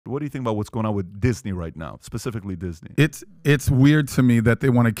What do you think about what's going on with Disney right now, specifically Disney? It's weird to me that they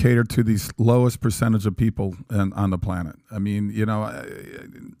want to cater to these lowest percentage of people on the planet. I mean, you know,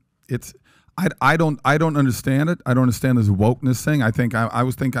 I don't understand it. I don't understand this wokeness thing. I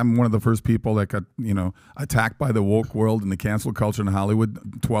always think I'm one of the first people that got, you know, attacked by the woke world and the cancel culture in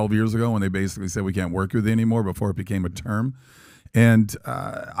Hollywood 12 years ago when they basically said we can't work with you anymore before it became a term. And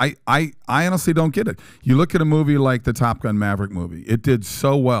I honestly don't get it. You look at a movie like the Top Gun Maverick movie. It did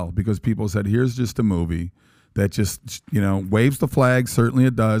so well because people said, here's just a movie that just, you know, waves the flag. Certainly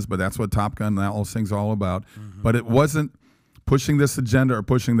it does, but that's what Top Gun and all those things all about. But it wasn't pushing this agenda or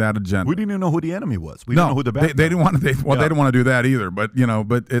pushing that agenda. We didn't even know who the enemy was. We didn't know who the bad they didn't want to. They didn't want to do that either. But you know,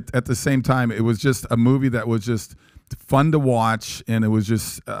 at the same time, it was just a movie that was just fun to watch, and it was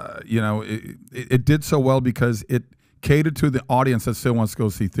just you know, it did so well because it catered to the audience that still wants to go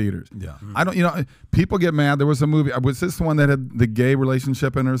see theaters. Yeah, I don't. You know, people get mad. There was a movie. Was this the one that had the gay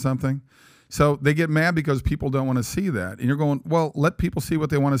relationship in it or something? So they get mad because people don't want to see that. And you're going, well, let people see what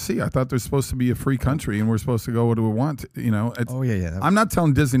they want to see. I thought there's supposed to be a free country and we're supposed to go what we want. You know, I'm not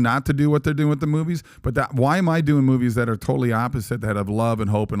telling Disney not to do what they're doing with the movies, but why am I doing movies that are totally opposite, that have love and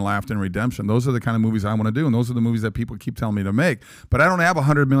hope and laughter and redemption? Those are the kind of movies I want to do, and those are the movies that people keep telling me to make. But I don't have a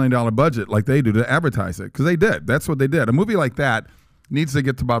 $100 million budget like they do to advertise it, because they did. That's what they did. A movie like that needs to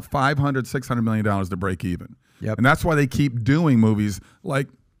get to about $500, $600 million to break even. Yep. And that's why they keep doing movies like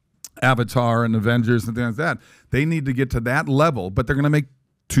Avatar and Avengers and things like that. They need to get to that level, but they're going to make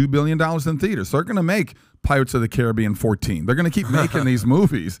 $2 billion in theaters. So they're going to make Pirates of the Caribbean 14. They're going to keep making these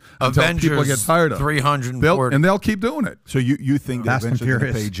movies until people get tired of them. 340. And they'll keep doing it. So you think they're Fast and eventually going to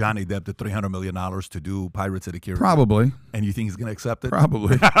Furious. pay Johnny Depp the $300 million to do Pirates of the Caribbean? Probably. And you think he's going to accept it?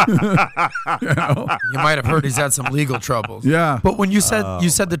 Probably. You know? You might have heard he's had some legal troubles. Yeah. But when you said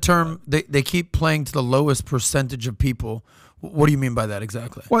the term, they keep playing to the lowest percentage of people. What do you mean by that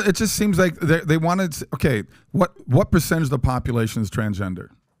exactly? Well, it just seems like they wanted. Okay, what percentage of the population is transgender?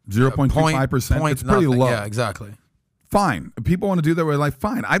 0.25%. It's pretty low. Yeah, exactly. Fine. If people want to do that with life,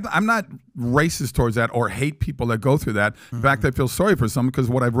 fine. I'm not racist towards that or hate people that go through that. In fact, I feel sorry for some, because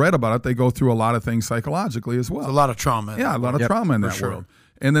what I've read about it, they go through a lot of things psychologically as well. There's a lot of trauma. Yeah, a lot of trauma in that world.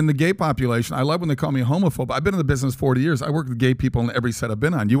 And then the gay population, I love when they call me a homophobe. I've been in the business 40 years. I work with gay people in every set I've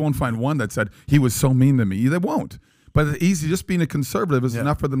been on. You won't find one that said, he was so mean to me. They won't. But it's easy, just being a conservative is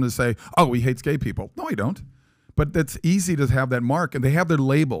enough for them to say, oh, he hates gay people. No, I don't. But it's easy to have that mark, and they have their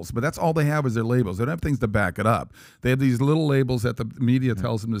labels, but that's all they have is their labels. They don't have things to back it up. They have these little labels that the media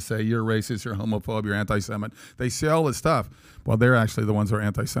tells them to say, you're racist, you're homophobe, you're anti-Semite. They say all this stuff. Well, they're actually the ones who are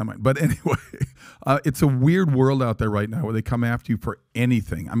anti-Semite. But anyway, it's a weird world out there right now where they come after you for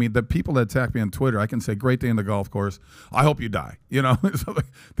anything. I mean, the people that attack me on Twitter, I can say, great day in the golf course. I hope you die. You know, so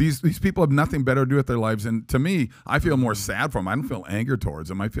these people have nothing better to do with their lives. And to me, I feel more sad for them. I don't feel anger towards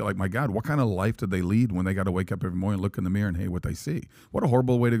them. I feel like, my God, what kind of life did they lead when they got to wake up every morning, look in the mirror, and hate what they see? What a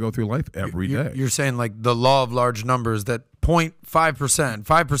horrible way to go through life every day. You're saying like the law of large numbers, that 0.5%,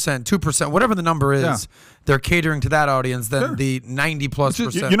 5%, 2%, whatever the number is, they're catering to that audience than the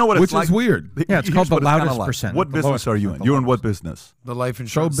 90+%. You know what it's Which like? is weird. Yeah, it's called the loudest percent. What business are you in? You're in what business? The life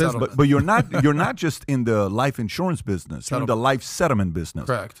insurance settlement. But you're not just in the life insurance business. You're in the life settlement business.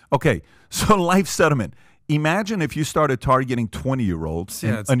 Correct. Okay, so life settlement. Imagine if you started targeting 20-year-olds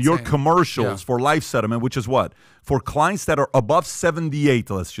and your commercials for life settlement, which is what? For clients that are above 78,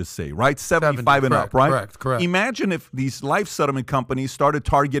 let's just say, right? 75 and up, right? Correct. Imagine if these life settlement companies started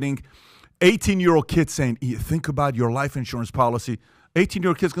targeting 18-year-old kids, saying, think about your life insurance policy.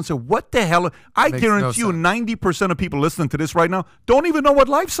 18-year-old kids can say, what the hell? I guarantee you 90% of people listening to this right now don't even know what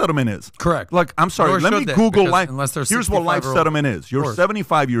life settlement is. Correct. Like, I'm sorry, let me Google life. Here's what life settlement is. You're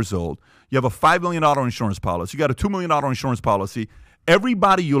 75 years old. You have a $5 million insurance policy. You got a $2 million insurance policy.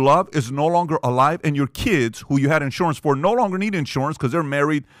 Everybody you love is no longer alive, and your kids, who you had insurance for, no longer need insurance because they're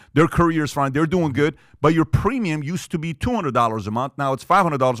married, their career's fine, they're doing good, but your premium used to be $200 a month. Now it's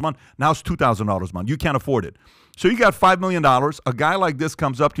 $500 a month. Now it's $2,000 a month. You can't afford it. So you got $5 million. A guy like this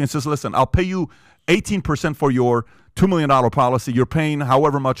comes up to you and says, listen, I'll pay you 18% for your $2 million policy. You're paying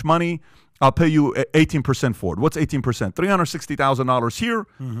however much money. I'll pay you 18% for it. What's 18%? $360,000 here.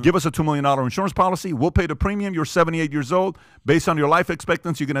 Give us a $2 million insurance policy. We'll pay the premium. You're 78 years old. Based on your life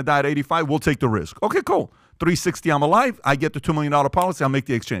expectancy, you're going to die at 85. We'll take the risk. Okay, cool. 360, I'm alive. I get the $2 million policy. I'll make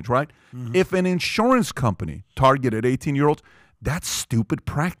the exchange, right? If an insurance company targeted 18-year-olds, that's stupid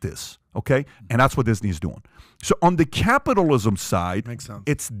practice. Okay? And that's what Disney is doing. So on the capitalism side,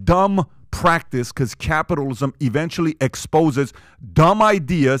 it's dumb practice because capitalism eventually exposes dumb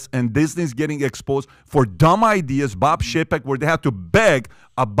ideas, and Disney's getting exposed for dumb ideas. Bob Chapek, where they have to beg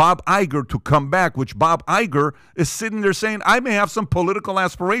a Bob Iger to come back, which Bob Iger is sitting there saying, I may have some political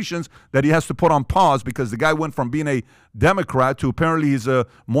aspirations that he has to put on pause because the guy went from being a Democrat to apparently he's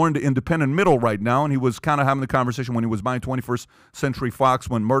more in the independent middle right now, and he was kind of having the conversation when he was buying 21st Century Fox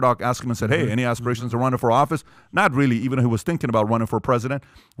when Murdoch asked him and said, hey, any aspirations of running for office? Not really, even though he was thinking about running for president.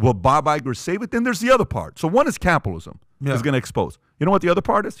 Will Bob Iger save it? Then there's the other part. So one is capitalism is going to expose. You know what the other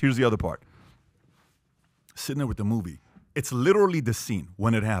part is? Here's the other part. Sitting there with the movie. It's literally the scene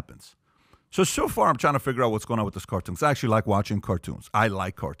when it happens. So far I'm trying to figure out what's going on with this cartoon. I actually like watching cartoons. I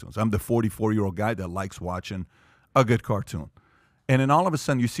like cartoons. I'm the 44-year-old guy that likes watching a good cartoon. And then all of a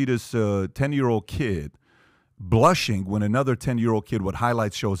sudden you see this 10-year-old kid blushing when another 10-year-old kid with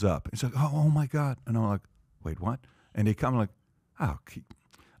highlights shows up. It's like, oh my God. And I'm like, wait, what? And they come like, oh.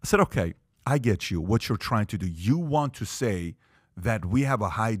 I said, okay, I get you, what you're trying to do. You want to say that we have a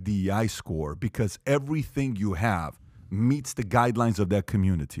high DEI score because everything you have meets the guidelines of that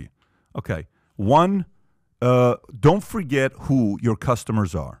community. Okay. One, don't forget who your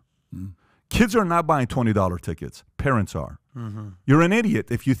customers are. Kids are not buying $20 tickets. Parents are. You're an idiot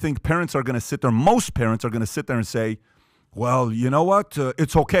if you think parents are going to sit there. Most parents are going to sit there and say, well, you know what?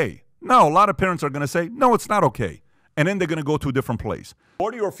 It's okay. No, a lot of parents are going to say, no, it's not okay. And then they're going to go to a different place.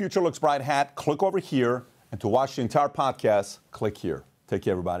 Order your Future Looks Bright hat. Click over here. And to watch the entire podcast, click here. Take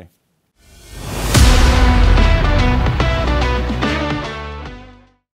care, everybody.